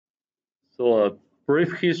So a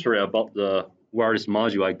brief history about the wireless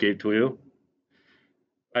module I gave to you.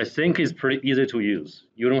 I think it's pretty easy to use.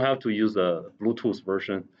 You don't have to use a Bluetooth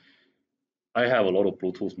version. I have a lot of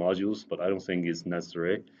Bluetooth modules, but I don't think it's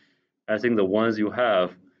necessary. I think the ones you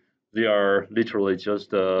have, they are literally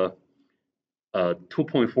just a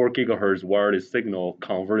 2.4 gigahertz wireless signal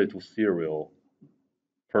converted to serial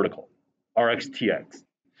protocol, RxTX.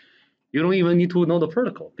 You don't even need to know the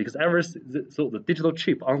protocol because so the digital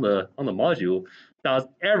chip on the module does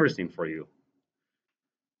everything for you.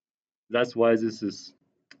 That's why this is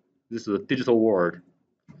a digital world,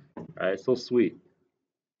 right? So sweet.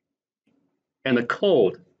 And the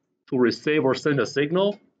code to receive or send a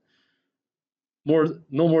signal, no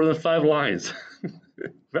more than 5 lines.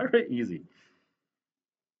 Very easy.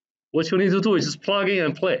 What you need to do is just plug in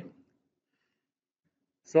and play.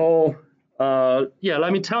 So yeah,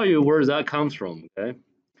 let me tell you where that comes from. Okay.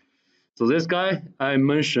 So this guy, I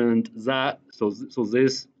mentioned that. So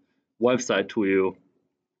this website to you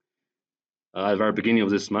at the very beginning of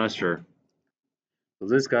this semester. So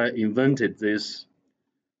this guy invented this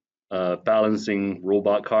balancing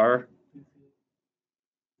robot car.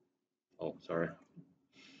 Oh, sorry.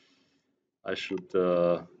 I should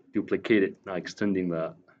duplicate it, not extending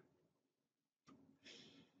that.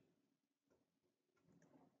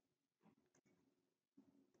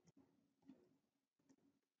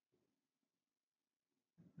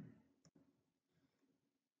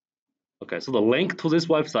 Okay, so the link to this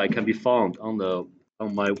website can be found on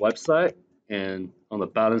my website and on the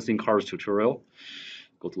balancing cars tutorial.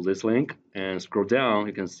 Go to this link and scroll down.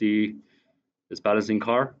 You can see this balancing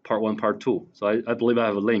car, part 1, part 2. So I believe I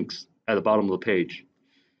have links at the bottom of the page,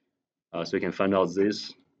 so you can find out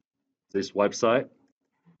this website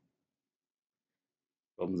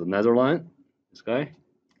from the Netherlands. This guy,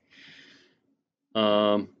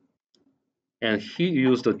 and he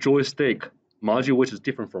used a joystick module, which is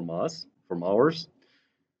different from ours,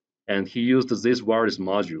 and he used this wireless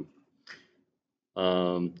module.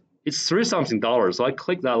 It's $3-something, so I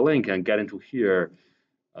click that link and get into here.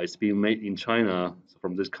 It's being made in China, so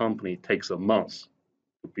from this company. It takes a month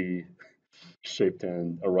to be shipped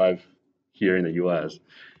and arrive here in the US.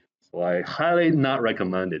 So I highly not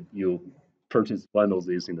recommend it. You purchase one of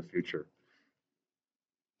these in the future.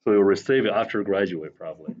 So you'll receive it after you graduate,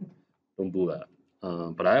 probably. Don't do that.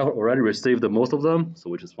 But I already received most of them, so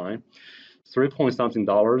which is fine. 3-point-something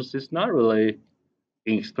dollars. It's not really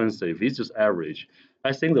inexpensive. It's just average.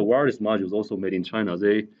 I think the wireless modules also made in China,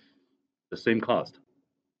 the same cost.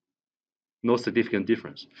 No significant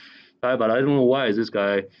difference. But I don't know why this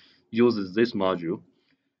guy uses this module.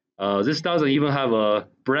 This doesn't even have a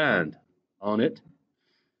brand on it.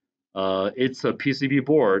 It's a PCB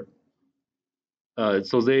board.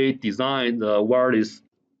 So they designed the wireless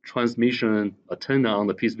transmission antenna on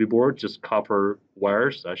the PCB board, just copper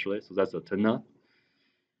wires actually. So that's the antenna.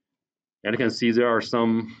 And you can see there are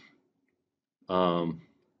some.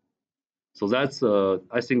 So that's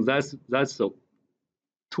I think that's a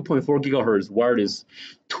 2.4 gigahertz wireless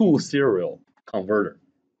to serial converter.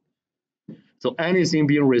 So anything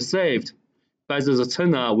being received by this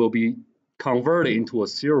antenna will be converted into a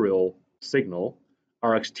serial signal,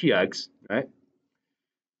 RxTX, right?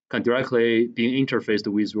 Can directly be interfaced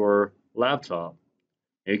with your laptop.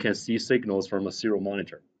 And you can see signals from a serial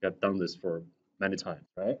monitor. I've done this for many times,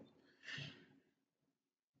 right?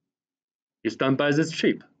 It's done by this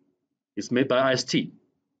chip. It's made by ST.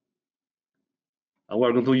 And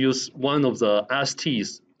we're going to use one of the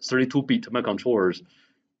ST's 32-bit microcontrollers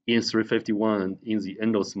in 351 in the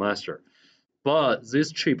end of the semester. But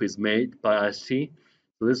this chip is made by ST.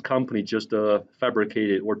 So this company just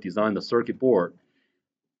fabricated or designed a circuit board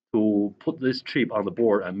to put this chip on the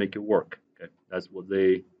board and make it work. Okay, that's what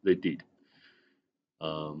they did.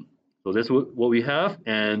 So that's what we have,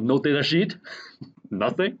 and no data sheet,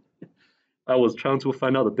 nothing. I was trying to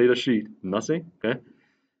find out the data sheet, nothing. Okay,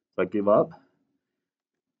 so I give up.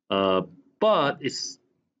 But it's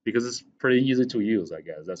because it's pretty easy to use, I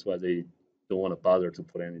guess. That's why they don't want to bother to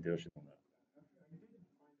put any data sheet on that.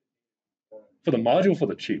 For the module, for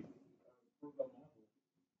the chip.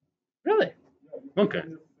 Really? Okay.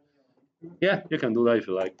 Yeah, you can do that if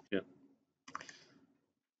you like. Yeah.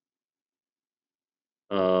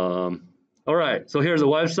 All right. So here's the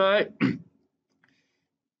website,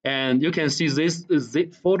 and you can see this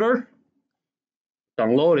zip folder.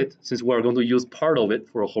 Download it since we're going to use part of it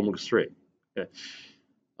for a homework 3. Okay.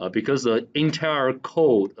 Because the entire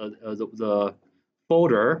code, the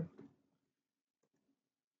folder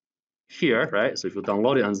here, right? So if you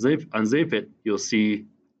download it, unzip it, you'll see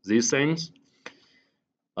these things.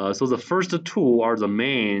 So the first two are the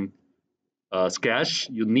main sketch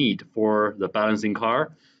you need for the balancing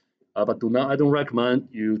car. But I don't recommend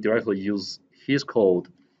you directly use his code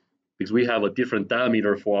because we have a different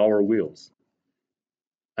diameter for our wheels.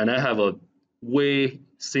 And I have a way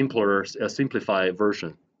simpler, simplified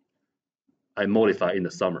version I modify in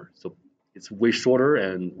the summer. So it's way shorter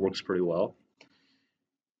and works pretty well.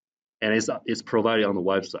 And it's provided on the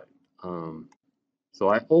website. So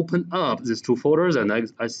I opened up these two folders and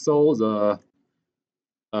I saw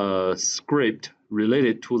the script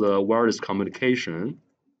related to the wireless communication.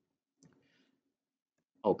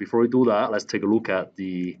 Oh, before we do that, let's take a look at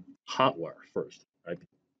the hardware first. Right?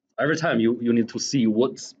 Every time you need to see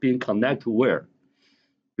what's being connected to where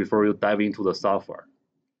before you dive into the software.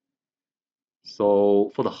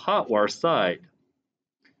 So for the hardware side,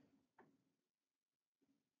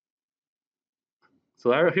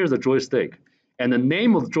 so here's the joystick. And the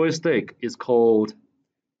name of the joystick is called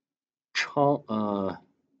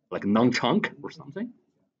like non-chunk or something.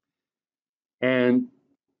 And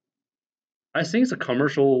I think it's a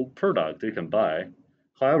commercial product you can buy.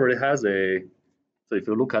 However, it has a, so if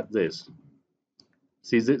you look at this,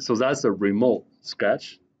 see this, so that's a remote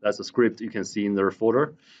sketch. That's a script you can see in their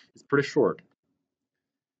folder. It's pretty short,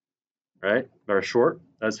 right? Very short.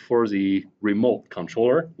 That's for the remote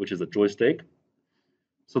controller, which is a joystick.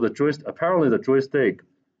 So the joystick, apparently the joystick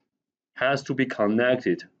has to be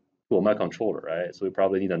connected to a microcontroller, right? So you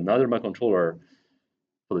probably need another microcontroller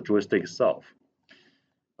for the joystick itself.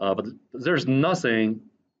 But there's nothing,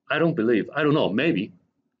 I don't know, maybe,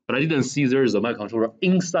 but I didn't see there's a microcontroller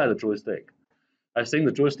inside the joystick. I think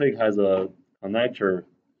the joystick has a connector,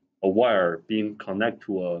 a wire being connected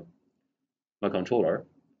to a microcontroller,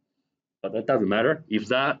 but that doesn't matter. If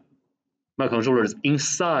that microcontroller is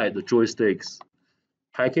inside the joystick's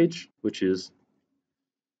package, which is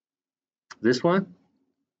this one,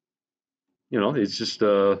 it's just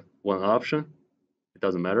one option. It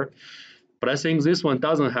doesn't matter. But I think this one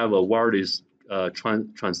doesn't have a wireless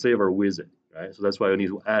transceiver with it, right? So that's why you need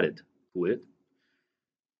to add it to it.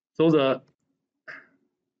 So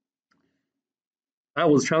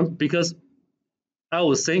because I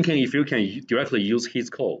was thinking if you can directly use his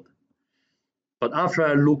code. But after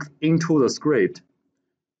I looked into the script,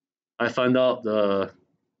 I found out the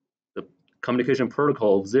communication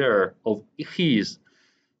protocol there of his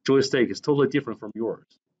joystick is totally different from yours.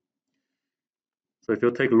 So if you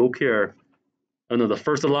take a look here, under the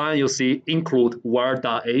first line, you'll see include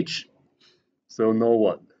wire.h. So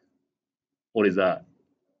know what is that?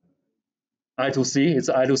 I2C, it's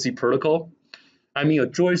an I2C protocol. I mean, a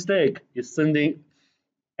joystick is sending,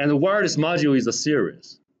 and the wireless module is a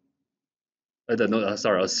series.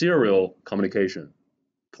 A serial communication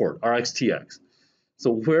port, RxTX.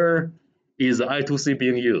 So where is the I2C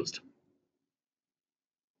being used?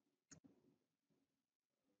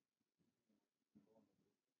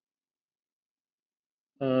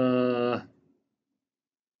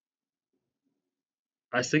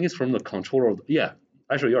 I think it's from the controller. Yeah,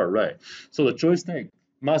 actually, you're right. So the joystick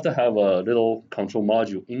must have a little control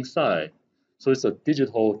module inside. So it's a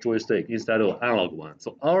digital joystick instead of an analog one.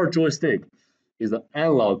 So our joystick is an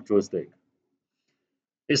analog joystick.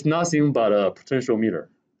 It's nothing but a potentiometer.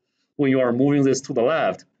 When you are moving this to the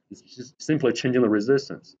left, it's just simply changing the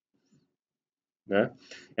resistance. Yeah?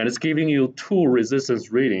 And it's giving you two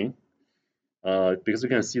resistance reading because you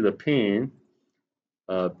can see the pin.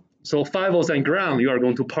 So 5 volts and ground, you are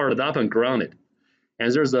going to power it up and ground it.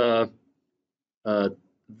 And there's a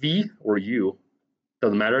V or U,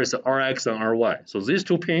 doesn't matter, it's a Rx and Ry. So these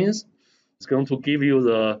two pins is going to give you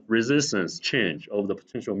the resistance change of the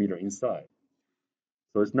potentiometer inside.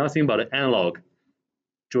 So it's nothing but an analog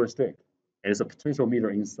joystick, and it's a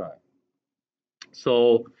potentiometer inside.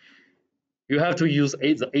 So you have to use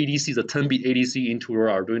the ADC, the 10-bit ADC into your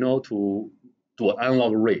Arduino to do an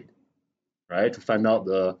analog rate, right? To find out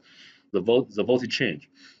the voltage change.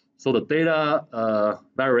 So the data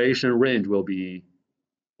variation range will be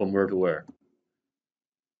from where to where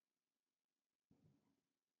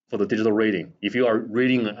for the digital reading. If you are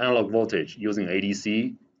reading an analog voltage using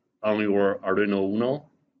ADC on your Arduino Uno,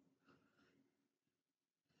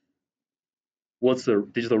 what's the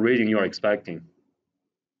digital reading you are expecting?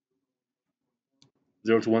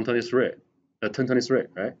 0 to 123, 1023,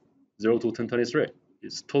 right? 0 to 1023.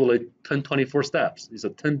 It's totally 1024 steps. It's a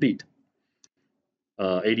 10-bit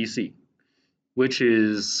ADC, which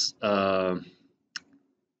is 2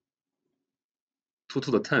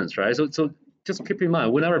 to the 10th, right? So just keep in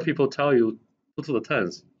mind, whenever people tell you 2 to the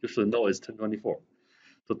 10th, you should know it's 1024.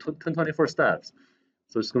 So 1024 steps.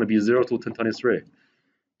 So it's going to be 0 to 1023.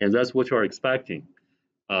 And that's what you are expecting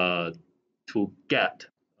to get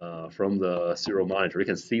from the serial monitor. You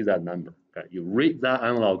can see that number. Okay, you read that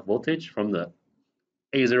analog voltage from the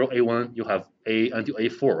A0, A1, you have A until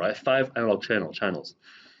A4, right? 5 analog channels.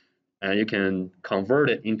 And you can convert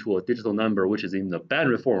it into a digital number, which is in the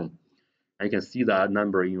binary form. And you can see that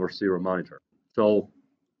number in your serial monitor. So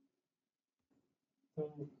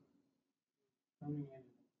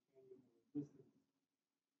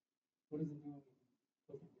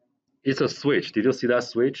it's a switch. Did you see that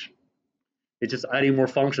switch? It's just adding more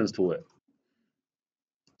functions to it.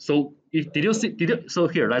 So did you see? So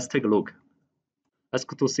here, let's take a look. Let's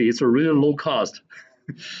go to see. It's a really low cost.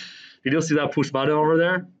 Did you see that push button over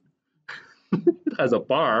there? It has a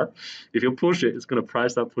bar. If you push it, it's going to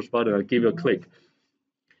press that push button and give you a click.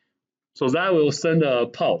 So that will send a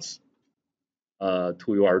pulse to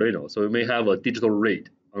your Arduino. So you may have a digital read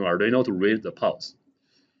on Arduino to read the pulse.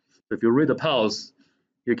 So if you read the pulse,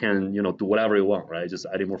 you can do whatever you want, right? Just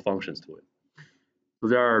adding more functions to it. So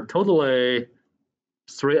there are totally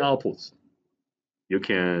 3 outputs you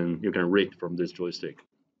can read from this joystick.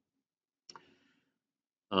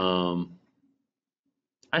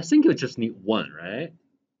 I think you just need one, right?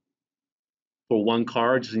 For one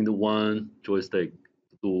card, just need one joystick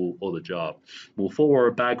to do all the job. Move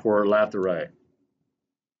forward, backward, left, or right.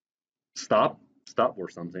 Stop or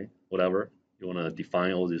something, whatever you want to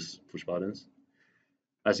define all these push buttons.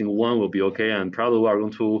 I think one will be okay, and probably we are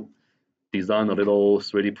going to design a little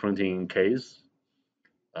 3D printing case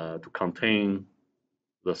to contain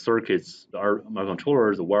the circuits, the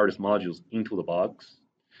microcontrollers, the wireless modules into the box,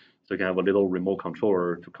 so you can have a little remote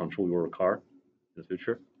controller to control your car in the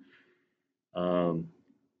future. But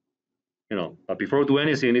before you do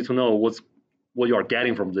anything, you need to know what you are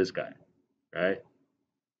getting from this guy, right?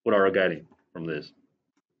 What are you getting from this?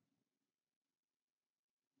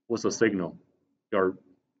 What's the signal you are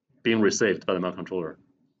being received by the microcontroller?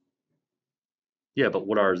 Yeah, but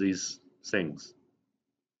what are these things?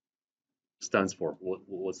 Stands for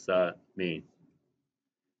what's that mean?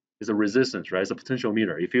 It's a resistance, right? It's a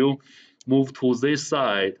potentiometer. If you move to this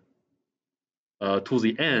side to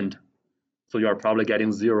the end, so you are probably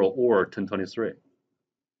getting 0 or 1023,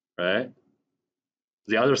 right?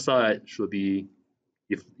 The other side should be,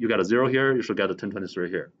 if you got a 0 here, you should get a 1023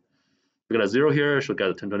 here. If you got a 0 here, you should get a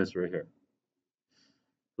 1023 here.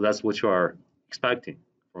 So that's what you are expecting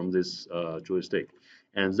from this joystick.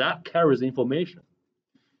 And that carries information.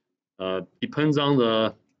 Depends on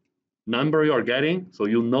the number you are getting, so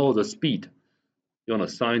you know the speed you want to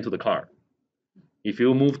assign to the car. If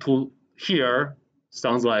you move to here,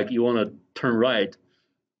 sounds like you want to turn right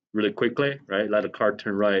really quickly, right? Let the car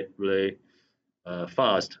turn right really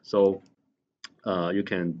fast. So you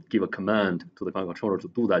can give a command to the microcontroller to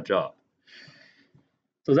do that job.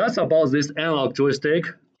 So that's about this analog joystick.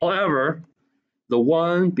 However, the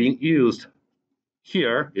one being used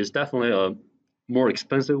here is definitely a more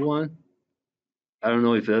expensive one. I don't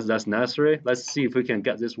know if that's necessary. Let's see if we can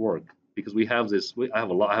get this work, because we have this. I have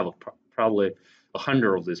a lot. I have probably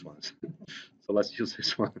 100 of these ones. So let's use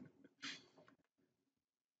this one.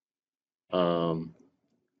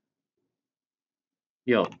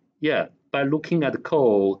 Yeah. By looking at the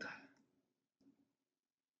code.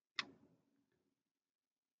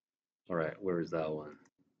 All right, where is that one?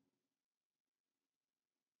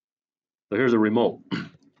 So here's a remote.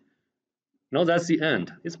 No, that's the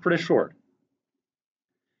end. It's pretty short.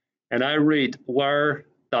 And I read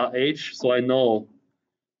wire.h, so I know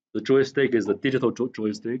the joystick is a digital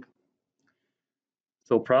joystick.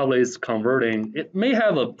 So probably it's converting. It may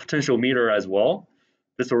have a potentiometer as well.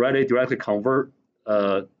 This already directly convert.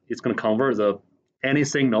 It's going to convert any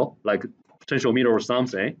signal, like potentiometer or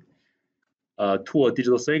something, to a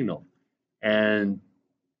digital signal. And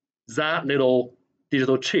that little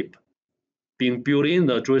digital chip being built in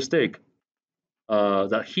the joystick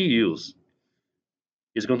that he used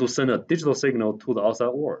is going to send a digital signal to the outside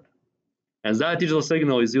world. And that digital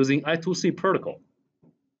signal is using I2C protocol.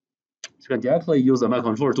 So you can directly use a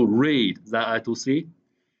microcontroller to read that I2C.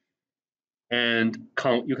 And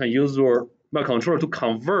you can use your microcontroller to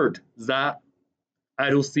convert that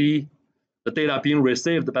I2C, the data being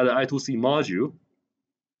received by the I2C module,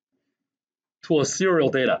 to a serial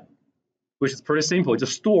data, which is pretty simple.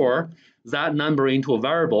 Just store that number into a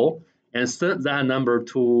variable and send that number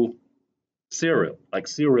to serial, like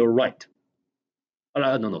serial write.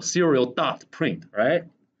 No, serial dot print, right?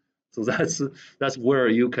 So that's where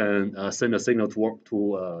you can send a signal to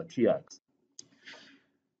TX.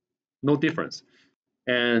 No difference.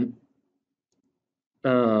 And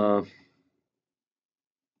so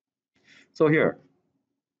here,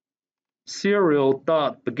 serial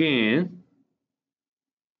dot begin,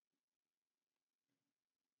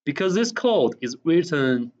 because this code is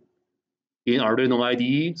written in Arduino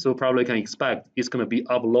IDE, so probably can expect it's going to be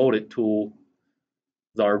uploaded to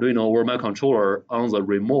the Arduino or microcontroller on the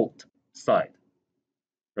remote side,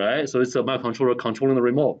 right? So it's a microcontroller controlling the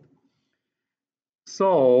remote.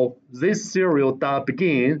 So this serial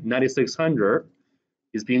 .begin 9600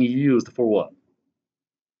 is being used for what?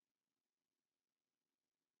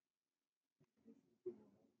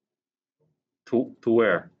 To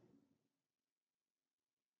where?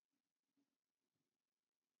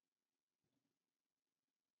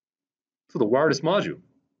 To the wireless module.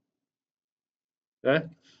 Okay?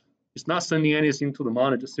 It's not sending anything to the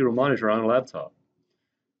monitor, serial monitor on a laptop.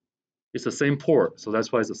 It's the same port, so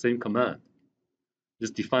that's why it's the same command.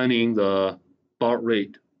 Just defining the baud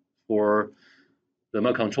rate for the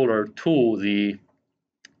microcontroller to the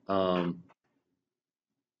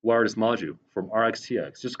wireless module from RX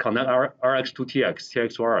TX. Just connect RX to TX,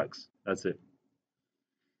 TX to RX. That's it.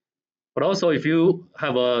 But also, if you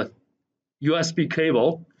have a USB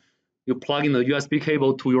cable, you plug in the USB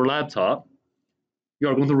cable to your laptop, you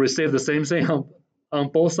are going to receive the same thing on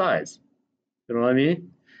both sides. You know what I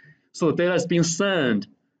mean? So the data is being sent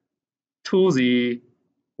to the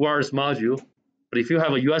wireless module. But if you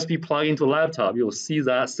have a USB plug into a laptop, you'll see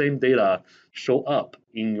that same data show up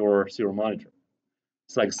in your serial monitor.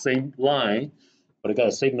 It's like same line, but it got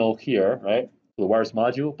a signal here, right, to the wireless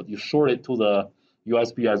module, but you short it to the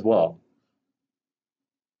USB as well.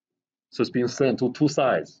 So it's being sent to two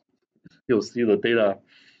sides. You'll see the data,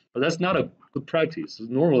 but that's not a good practice.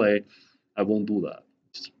 Normally, I won't do that.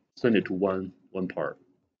 Just send it to one part.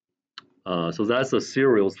 So that's a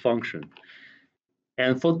serials function.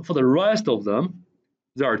 And for the rest of them,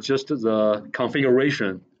 they are just the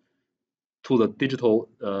configuration to the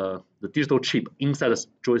digital chip inside the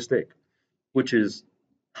joystick, which is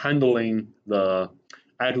handling the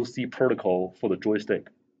I2C protocol for the joystick.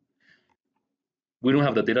 We don't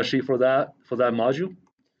have the data sheet for that module,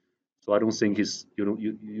 so I don't think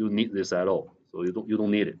you need this at all. So you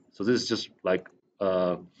don't need it. So this is just like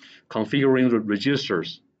configuring the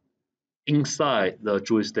registers inside the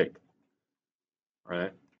joystick,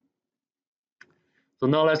 right? So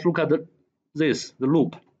now let's look at the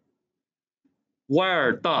loop.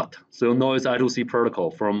 Wire dot, so you know it's I2C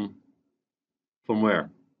protocol from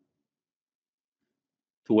where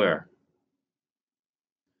to where.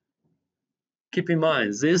 Keep in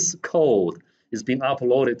mind, this code is being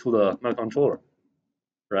uploaded to the microcontroller,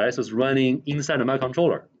 right? So it's running inside the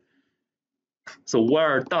microcontroller. So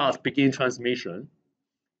where dot begin transmission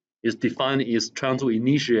is defined is trying to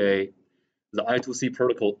initiate the I2C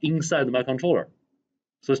protocol inside the microcontroller.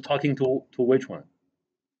 So it's talking to which one?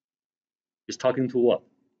 It's talking to what?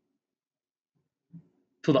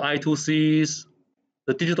 To the I2C's,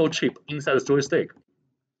 the digital chip inside the joystick,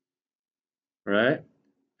 right?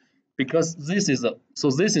 Because this is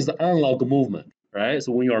the analog movement, right?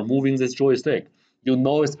 So when you are moving this joystick, you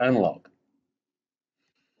know it's analog.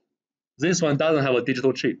 This one doesn't have a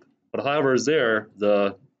digital chip, but however, there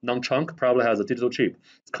the non-chunk probably has a digital chip.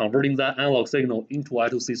 It's converting that analog signal into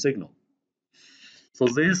I2C signal. So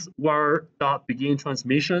this wire dot begin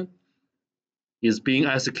transmission is being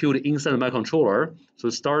executed inside the microcontroller. So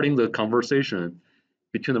it's starting the conversation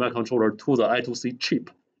between the microcontroller to the I2C chip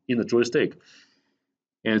in the joystick,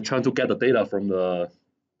 and trying to get the data from the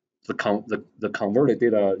converted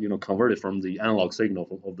data, converted from the analog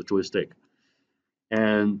signal of the joystick.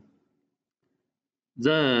 And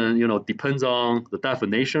then, depends on the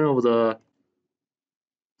definition of the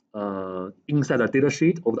inside the data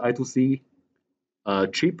sheet of the I2C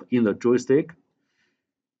chip in the joystick.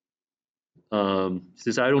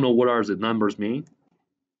 Since I don't know what are the numbers mean,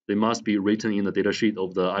 they must be written in the data sheet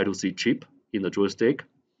of the I2C chip in the joystick.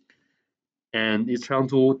 And it's trying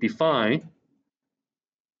to define,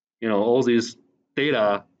 all this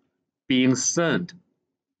data being sent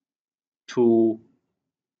to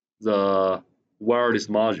the wireless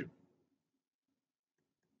module.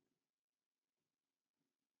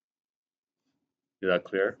 Is that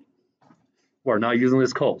clear? We're not using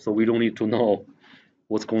this code, so we don't need to know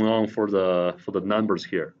what's going on for the numbers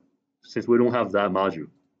here, since we don't have that module.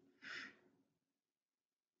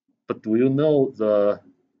 But do you know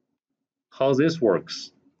how this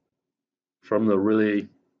works from the really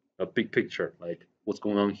big picture, like what's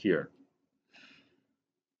going on here?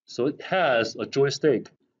 So it has a joystick,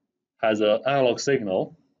 has an analog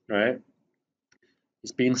signal, right?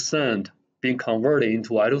 It's being sent, being converted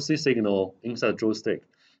into I2C signal inside the joystick.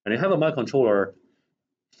 And you have a microcontroller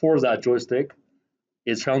for that joystick.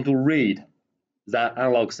 It's trying to read that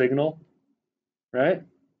analog signal, right?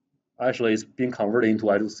 Actually, it's being converted into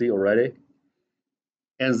I2C already.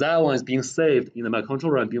 And that one is being saved in the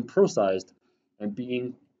microcontroller and being processed and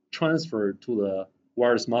being transferred to the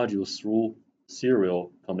wireless module through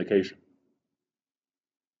serial communication.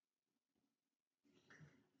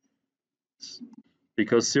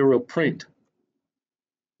 Because serial print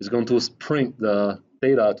is going to print the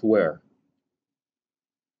data to where?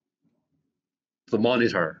 The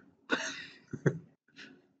monitor.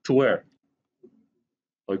 To where?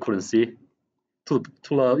 Oh, you couldn't see? To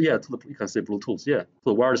the you can say Bluetooth, yeah, to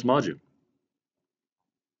the wireless module.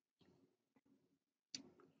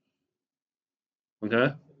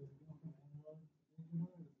 Okay.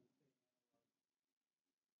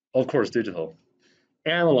 Of course, digital.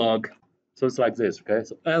 Analog, so it's like this, okay?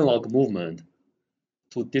 So analog movement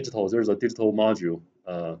to digital, there's a digital module,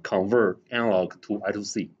 convert analog to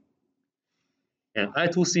I2C. And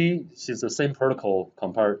I2C, since the same protocol,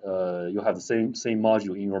 you have the same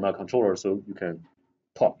module in your microcontroller, so you can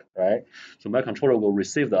talk, right? So microcontroller will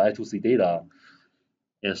receive the I2C data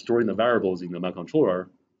and storing the variables in the microcontroller.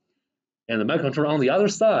 And the microcontroller on the other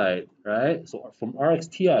side, right? So from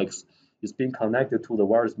RxTX is being connected to the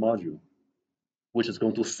wireless module, which is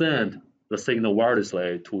going to send the signal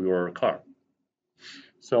wirelessly to your car.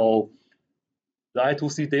 So the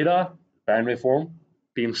I2C data, binary form,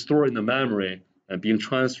 being stored in the memory and being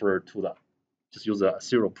transferred to the, just use a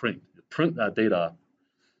serial print. Print that data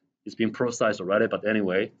is being processed already, but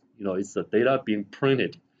anyway, it's the data being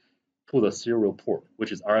printed to the serial port,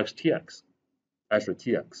 which is RxTX, actually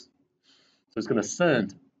TX. So it's going to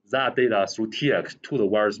send that data through TX to the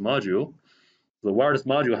wireless module. The wireless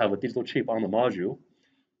module have a digital chip on the module,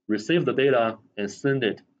 receive the data and send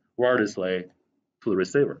it wirelessly to the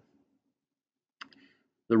receiver.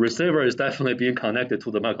 The receiver is definitely being connected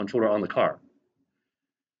to the microcontroller on the car.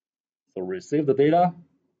 So receive the data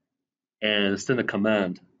and send a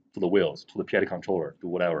command to the wheels, to the PID controller, do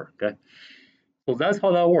whatever, okay? So that's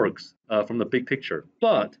how that works from the big picture.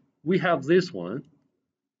 But we have this one,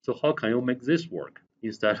 so how can you make this work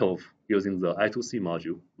instead of using the I2C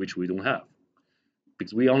module, which we don't have?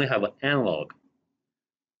 Because we only have an analog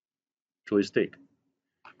joystick.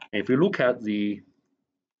 And if you look at the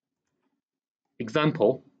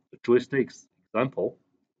example, the joysticks example,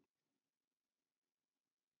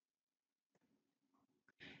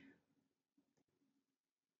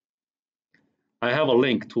 I have a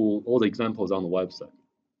link to all the examples on the website,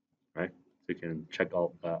 right? So you can check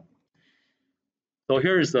out that. So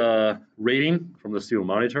here is a rating from the serial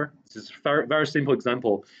monitor. This is a very, very simple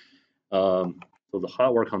example. So the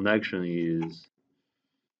hardware connection is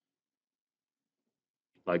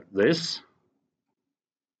like this.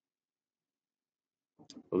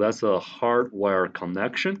 So that's a hardware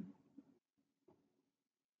connection.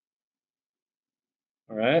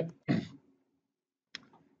 All right.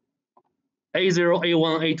 A0,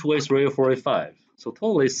 A1, A2, A3, A4, A5. So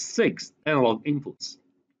totally 6 analog inputs.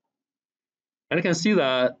 And you can see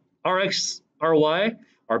that Rx, Ry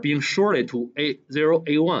are being shorted to A0,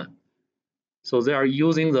 A1. So they are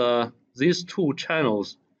using these two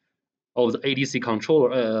channels of the ADC controller,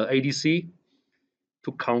 ADC,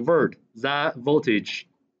 to convert that voltage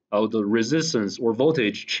of the resistance or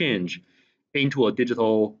voltage change into a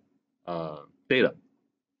digital data.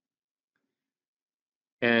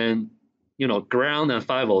 And ground and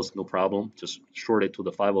 5 volts, no problem. Just short it to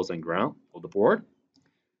the 5 volts and ground of the board.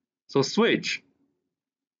 So switch,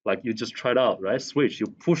 like you just tried out, right? Switch, you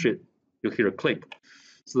push it, you hear a click.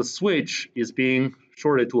 So the switch is being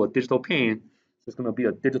shorted to a digital pin. So it's going to be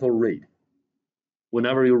a digital read.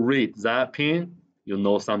 Whenever you read that pin, you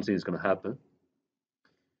know something is going to happen.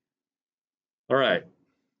 All right,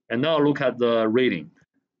 and now look at the reading.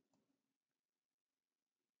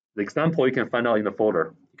 The example you can find out in the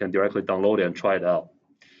folder. You can directly download it and try it out.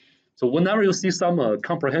 So whenever you see some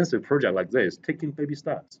comprehensive project like this, taking baby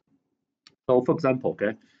steps. So for example,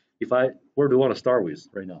 okay, where do you want to start with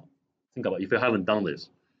right now? Think about it. If you haven't done this,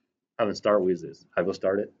 haven't started with this. Have you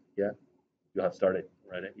started? Yeah, you have started,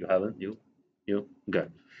 right? You haven't? You? Okay.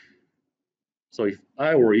 So if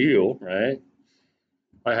I were you, right,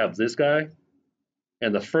 I have this guy,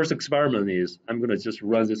 and the first experiment is I'm going to just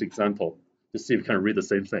run this example to see if you can read the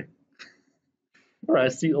same thing. All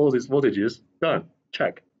right, see all these voltages, done,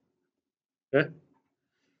 check. Okay.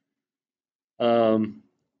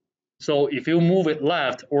 So if you move it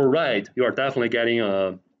left or right, you are definitely getting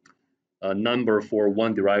a number for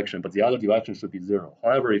one direction, but the other direction should be 0.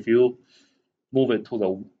 However, if you move it to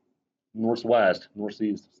the northwest,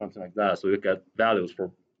 northeast, something like that, so you get values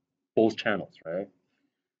for both channels, right?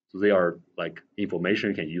 So they are like information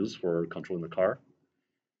you can use for controlling the car.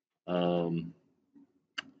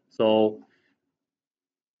 So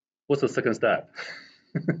what's the second step?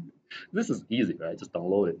 This is easy, right? Just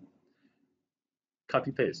download it,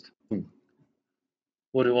 copy paste.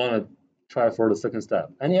 What do you want to try for the second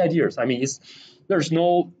step? Any ideas? I mean, there's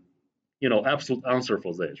no absolute answer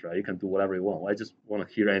for this, right? You can do whatever you want. I just want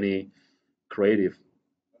to hear any creative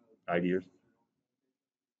ideas.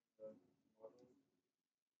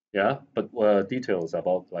 Yeah, but details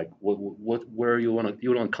about like what where you want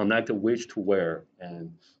to connect which to where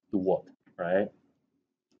and do what, right?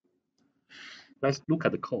 Let's look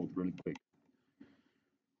at the code really quick.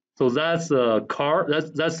 So that's a car.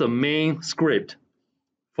 That's the main script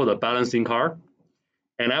for the balancing car.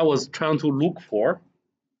 And I was trying to look for.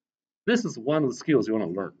 This is one of the skills you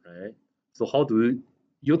want to learn, right? So how do you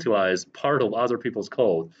utilize part of other people's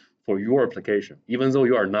code for your application, even though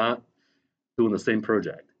you are not doing the same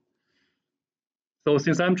project? So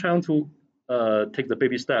since I'm trying to take the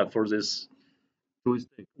baby step for this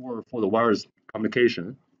joystick or for the wireless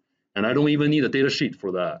communication, and I don't even need a data sheet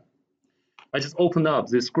for that. I just open up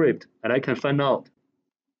this script and I can find out,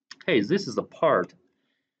 hey, this is the part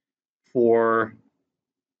for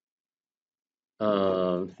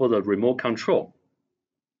the remote control.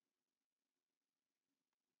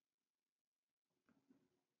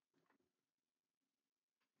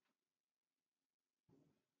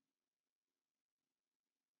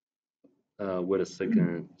 Wait a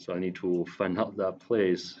second. So I need to find out that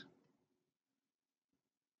place.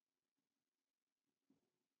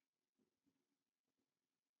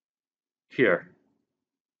 Here,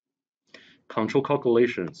 control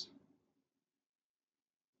calculations.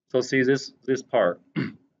 So see this part.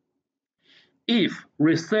 If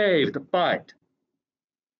received byte,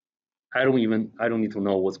 I don't need to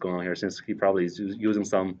know what's going on here since he probably is using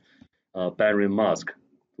some battery mask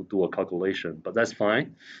to do a calculation, but that's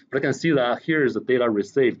fine. But I can see that here is the data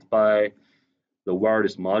received by the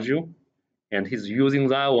wireless module, and he's using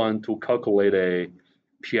that one to calculate a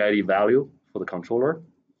PID value for the controller.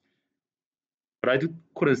 But I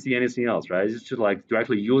couldn't see anything else, right? It's just like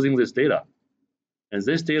directly using this data. And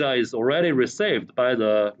this data is already received by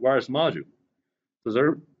the wireless module.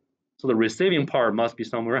 So the receiving part must be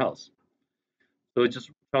somewhere else. So it's just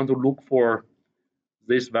trying to look for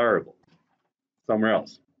this variable somewhere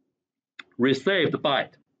else. Received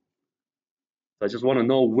byte. So I just want to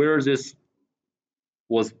know where this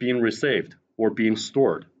was being received or being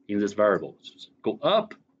stored in this variable. Just go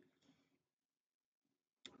up.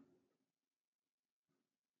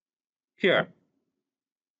 Here,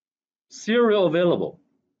 serial available.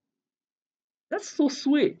 That's so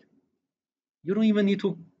sweet. You don't even need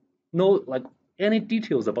to know like any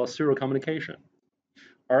details about serial communication.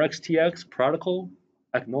 RxTX protocol,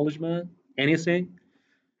 acknowledgement, anything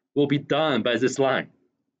will be done by this line.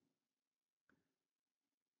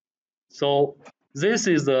 So this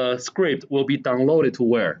is the script will be downloaded to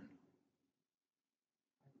where?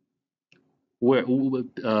 Where?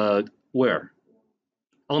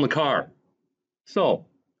 On the car. So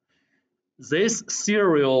this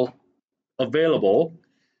serial available.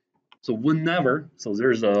 So whenever, so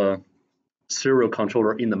there's a serial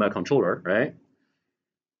controller in the microcontroller, right?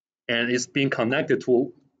 And it's being connected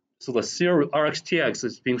to, so the serial RxTX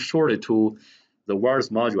is being shorted to the wireless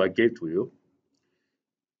module I gave to you.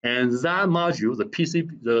 And that module, the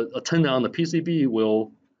PCB, the attendant on the PCB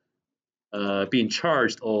will be in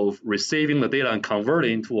charge of receiving the data and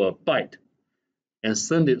converting to a byte and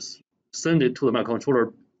send it to the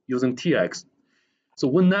microcontroller using TX. So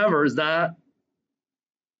whenever that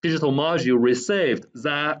digital module received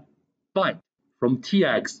that byte from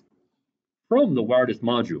TX from the wireless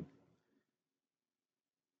module,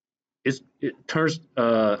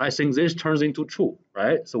 I think this turns into true,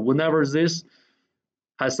 right? So whenever this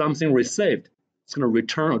has something received, it's going to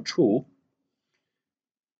return a true.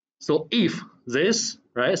 So if this,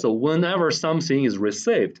 right? So whenever something is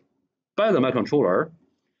received by the microcontroller,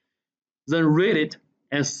 then read it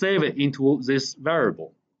and save it into this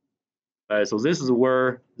variable. Right? So this is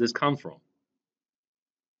where this comes from.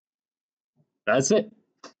 That's it.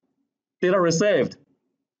 Data received.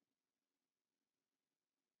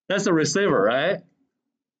 That's the receiver, right?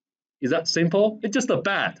 Is that simple? It's just a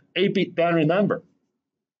 8-bit binary number.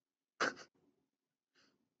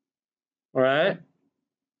 All right.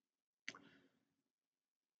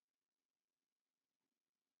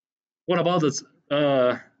 What about this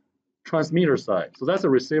transmitter side? So that's the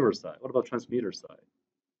receiver side. What about transmitter side?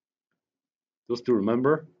 Those two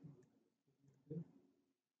remember?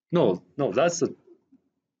 No, that's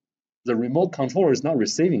the remote controller is not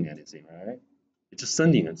receiving anything, right? It's just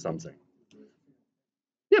sending it something.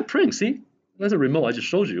 Yeah, print, see? That's a remote I just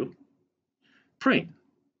showed you. Print.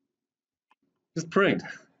 Just print.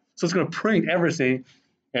 So it's going to print everything,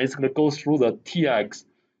 and it's going to go through the TX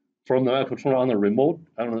from the microcontroller on the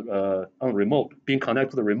remote, being connected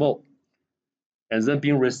to the remote. and then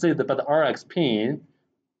being received by the RX pin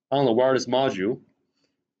on the wireless module,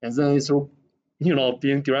 and then it's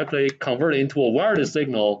being directly converted into a wireless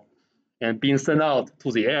signal and being sent out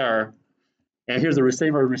to the air. And here's the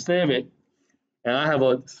receiver receive it, and I have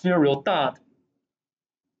a serial dot.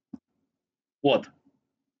 What?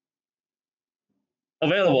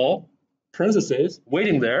 Available, parentheses,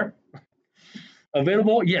 waiting there.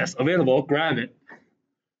 Available, yes, available, grab it.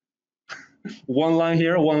 One line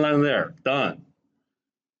here, one line there, done.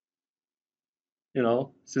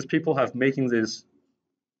 Since people have making this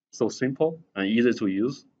so simple and easy to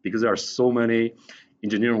use, because there are so many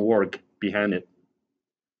engineering work behind it.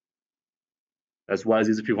 That's why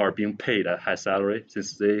these people are being paid a high salary,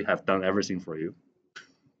 since they have done everything for you.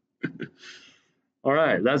 All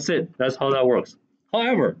right, that's it. That's how that works.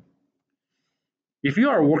 However, if you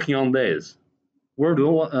are working on this,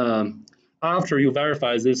 after you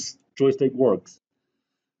verify this joystick works,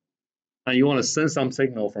 and you want to send some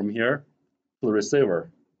signal from here to the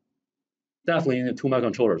receiver, definitely you need two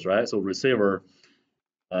microcontrollers, right? So receiver,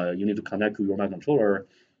 you need to connect to your microcontroller,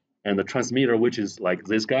 and the transmitter, which is like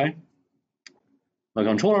this guy,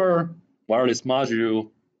 microcontroller, wireless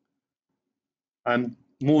module. I'm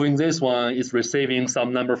moving this one, it's receiving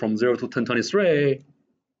some number from 0 to 1023.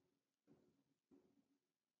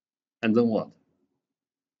 And then what?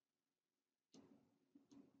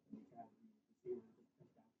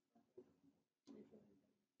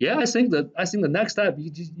 Yeah, I think the next step,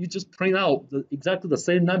 you just print out exactly the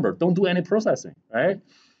same number. Don't do any processing, right?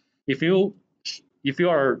 If you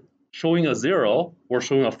are showing a 0 or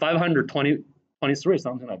showing a 523,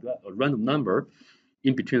 something like that, a random number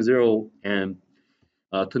in between 0 and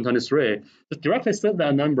 1023, just directly send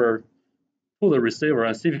that number to the receiver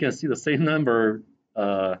and see if you can see the same number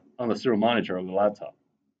on the serial monitor of the laptop.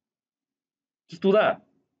 Just do that,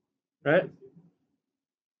 right?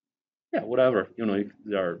 Yeah, whatever.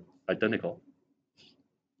 They are identical.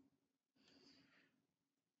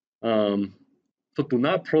 So do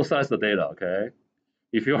not process the data, okay?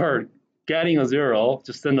 If you are getting a 0,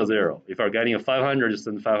 just send a 0. If you are getting a 500, just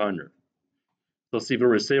send 500. So see if your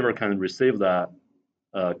receiver can receive that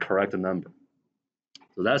correct number.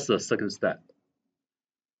 So that's the second step.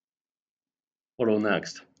 What do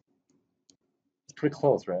next? It's pretty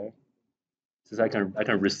close, right? Since I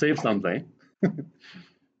can receive something,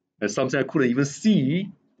 and something I couldn't even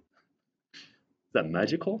see. Is that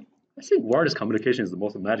magical? I think wireless communication is the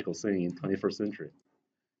most magical thing in 21st century,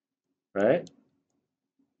 right?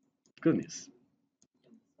 Goodness.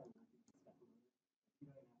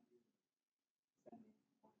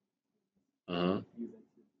 Uh-huh.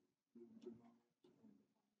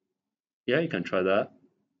 Yeah, you can try that.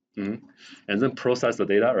 Mm-hmm. And then process the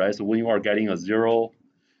data, right? So when you are getting a 0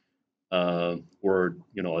 or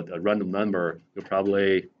a random number,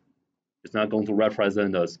 it's not going to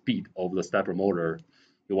represent the speed of the stepper motor.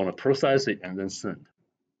 You want to process it and then send.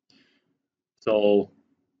 So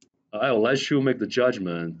I will let you make the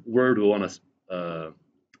judgment where do you want to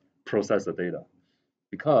process the data,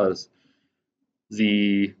 because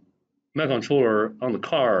the microcontroller on the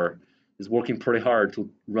car is working pretty hard to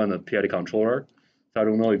run a PID controller. So I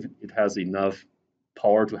don't know if it has enough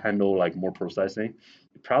power to handle like more processing.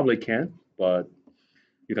 It probably can, but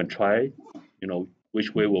you can try,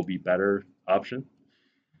 which way will be better option,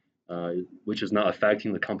 which is not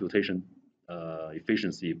affecting the computation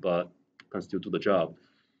efficiency, but can still do the job.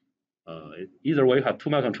 Either way, you have two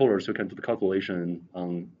microcontrollers, you can do the calculation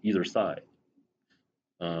on either side.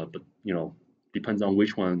 But depends on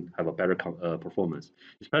which one have a better performance,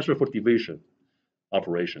 especially for division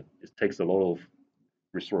operation. It takes a lot of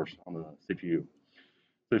resource on the CPU.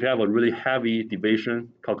 So if you have a really heavy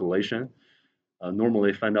division calculation,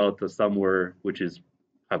 normally find out somewhere which is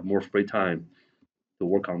have more free time to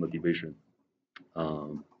work on the division.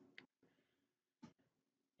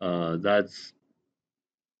 That's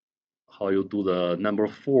how you do the number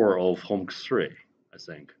 4 of homework 3, I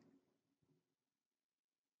think.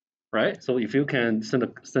 Right? So if you can send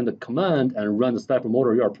a command and run the stepper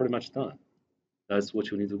motor, you are pretty much done. That's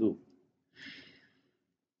what you need to do.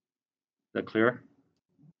 Is that clear?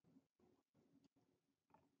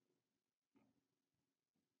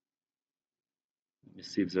 Let me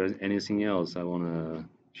see if there's anything else I want to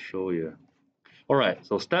show you. All right,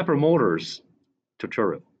 so stepper motors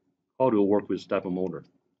tutorial. How do you work with stepper motor?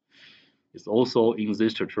 It's also in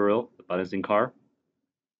this tutorial, the balancing car.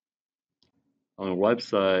 On your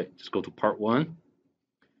website, just go to part 1.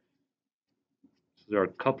 So there are a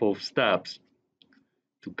couple of steps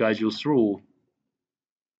to guide you through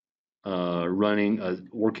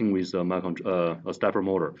working with a stepper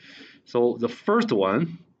motor. So the first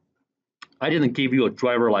one, I didn't give you a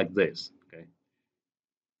driver like this. Okay,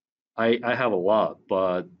 I have a lot,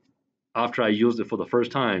 but after I used it for the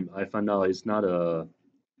first time, I found out it's not the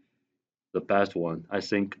best one. I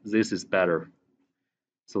think this is better.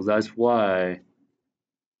 So that's why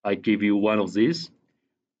I give you one of these.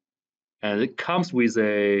 And it comes with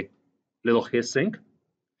a little heat sink.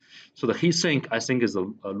 So the heat sink, I think, is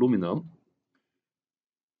aluminum.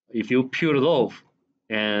 If you peel it off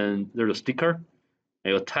and there's a sticker,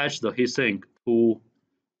 and you attach the heat sink to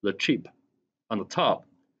the chip on the top,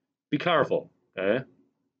 be careful, okay?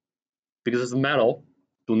 Because it's metal,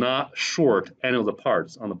 do not short any of the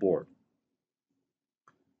parts on the board.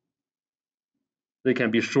 They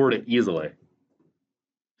can be shorted easily.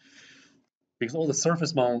 Because all the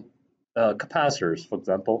surface mount capacitors, for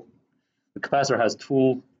example, the capacitor has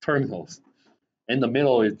two terminals. In the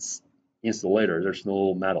middle, it's insulator, there's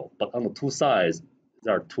no metal. But on the two sides,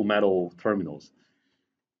 there are two metal terminals.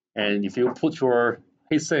 And if you put your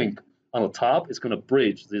heatsink on the top, it's going to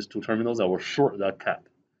bridge these two terminals that will short that cap.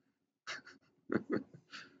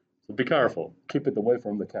 So be careful. Keep it away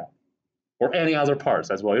from the cap. Or any other parts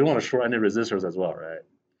as well. You don't want to short any resistors as well, right?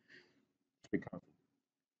 Be careful.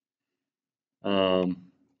 And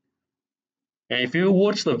if you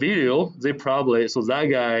watch the video, they probably, so that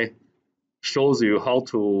guy shows you how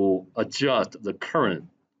to adjust the current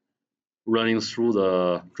running through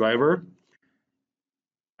the driver.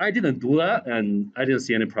 I didn't do that and I didn't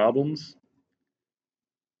see any problems.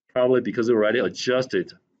 Probably because it already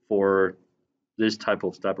adjusted for this type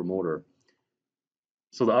of stepper motor.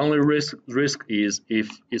 So the only risk is if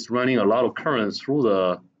it's running a lot of current through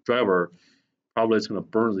the driver, probably it's going to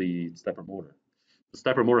burn the stepper motor. The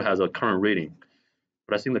stepper motor has a current rating,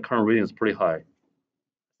 but I think the current rating is pretty high. I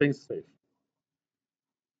think it's safe.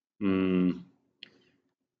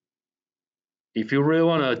 If you really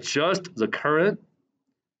want to adjust the current,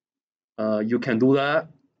 you can do that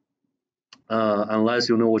unless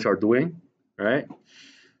you know what you're doing, right?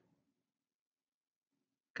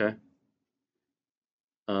 Okay.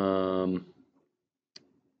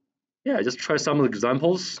 Yeah, just try some of the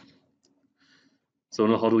examples. So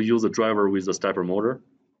know how to use the driver with the stepper motor.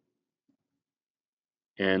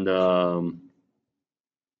 And all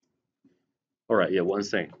right, yeah, one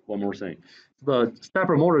more thing. The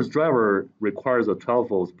stepper motor's driver requires a 12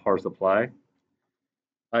 volts power supply.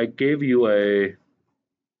 I gave you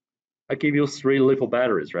 3 little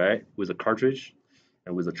batteries, right? With a cartridge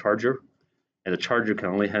and with a charger. And the charger can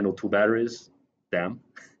only handle 2 batteries. Damn.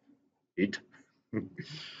 8.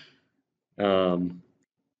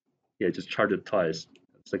 Yeah, just charge it twice,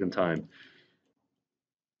 second time.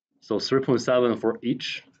 So 3.7 for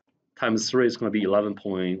each, times 3 is going to be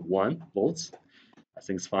 11.1 volts. I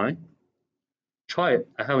think it's fine. Try it.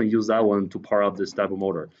 I haven't used that one to power up this type of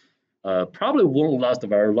motor. Probably won't last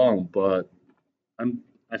very long, but I think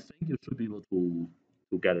you should be able to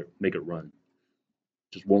make it run.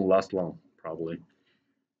 Just won't last long, probably.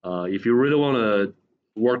 If you really want to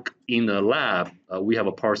work in a lab, we have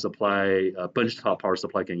a power supply, a benchtop power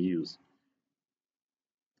supply can use.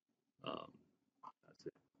 That's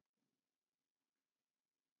it.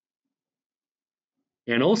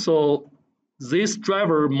 And also, this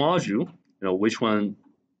driver module, which one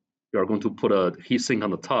you are going to put a heatsink on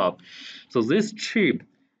the top. So this chip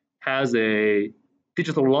has a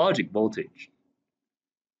digital logic voltage.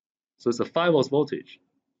 So it's a 5 volts voltage.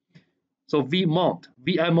 So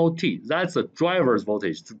VMOT, that's a driver's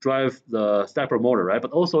voltage to drive the stepper motor, right?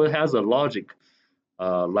 But also it has a logic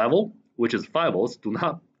level, which is 5 volts. Do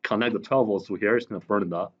not connect the 12 volts to here. It's going to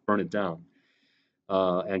burn it down.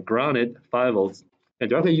 And grounded 5 volts. And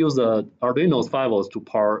directly use the Arduino's 5 volts to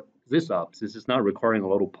power this up, since it's not requiring a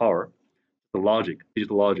lot of power. The logic,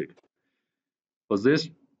 digital logic. But this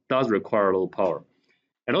does require a little power.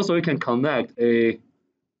 And also you can connect a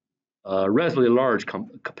relatively large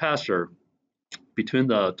capacitor between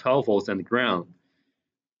the 12 volts and the ground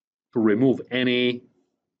to remove any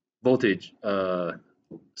voltage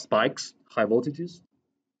spikes, high voltages.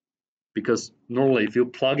 Because normally if you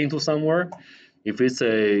plug into somewhere, if it's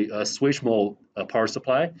a switch mode power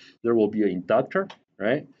supply, there will be an inductor,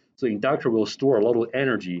 right? So inductor will store a lot of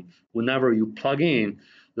energy. Whenever you plug in,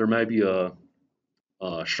 there might be a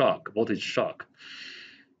shock, voltage shock.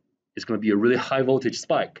 It's going to be a really high voltage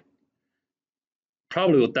spike.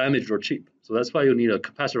 Probably will damage your chip. So that's why you need a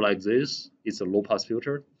capacitor like this. It's a low pass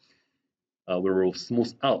filter. We will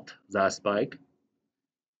smooth out that spike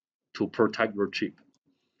to protect your chip.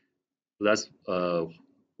 So that's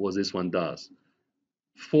what this one does.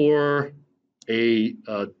 For a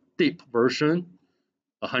deep version,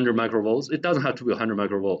 100 microvolts. It doesn't have to be 100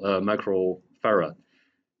 microfarad.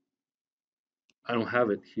 I don't have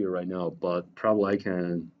it here right now, but probably I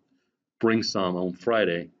can bring some on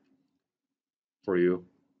Friday for you.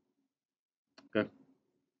 Okay.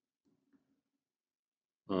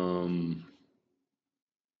 Um,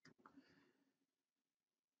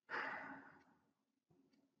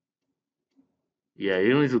 yeah,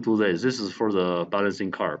 you don't need to do this. This is for the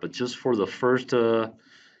balancing car, but just for the first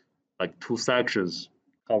like 2 sections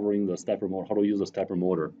covering the stepper motor, how to use the stepper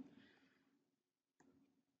motor.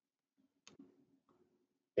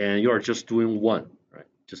 And you are just doing one, right?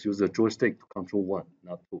 Just use the joystick to control one,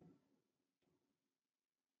 not two.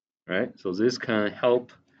 Right? So this can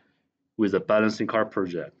help with the balancing car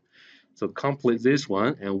project. So complete this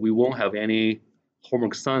one, and we won't have any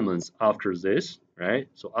homework assignments after this, right?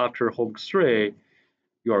 So after homework 3,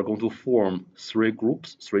 you are going to form 3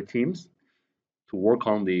 groups, 3 teams to work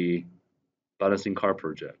on the balancing car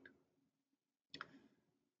project.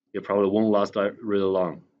 It probably won't last really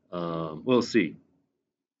long. We'll see.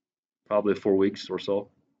 Probably 4 weeks or so,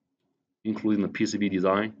 including the PCB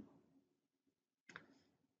design.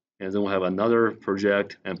 And then we'll have another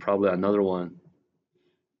project and probably another one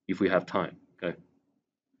if we have time. Okay.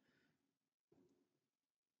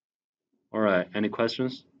 All right. Any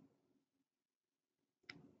questions?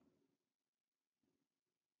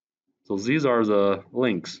 So these are the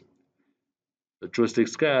links: the joystick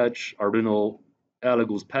sketch, Arduino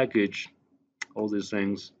Allegos package, all these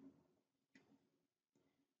things.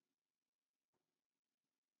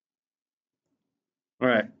 All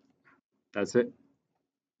right. That's it.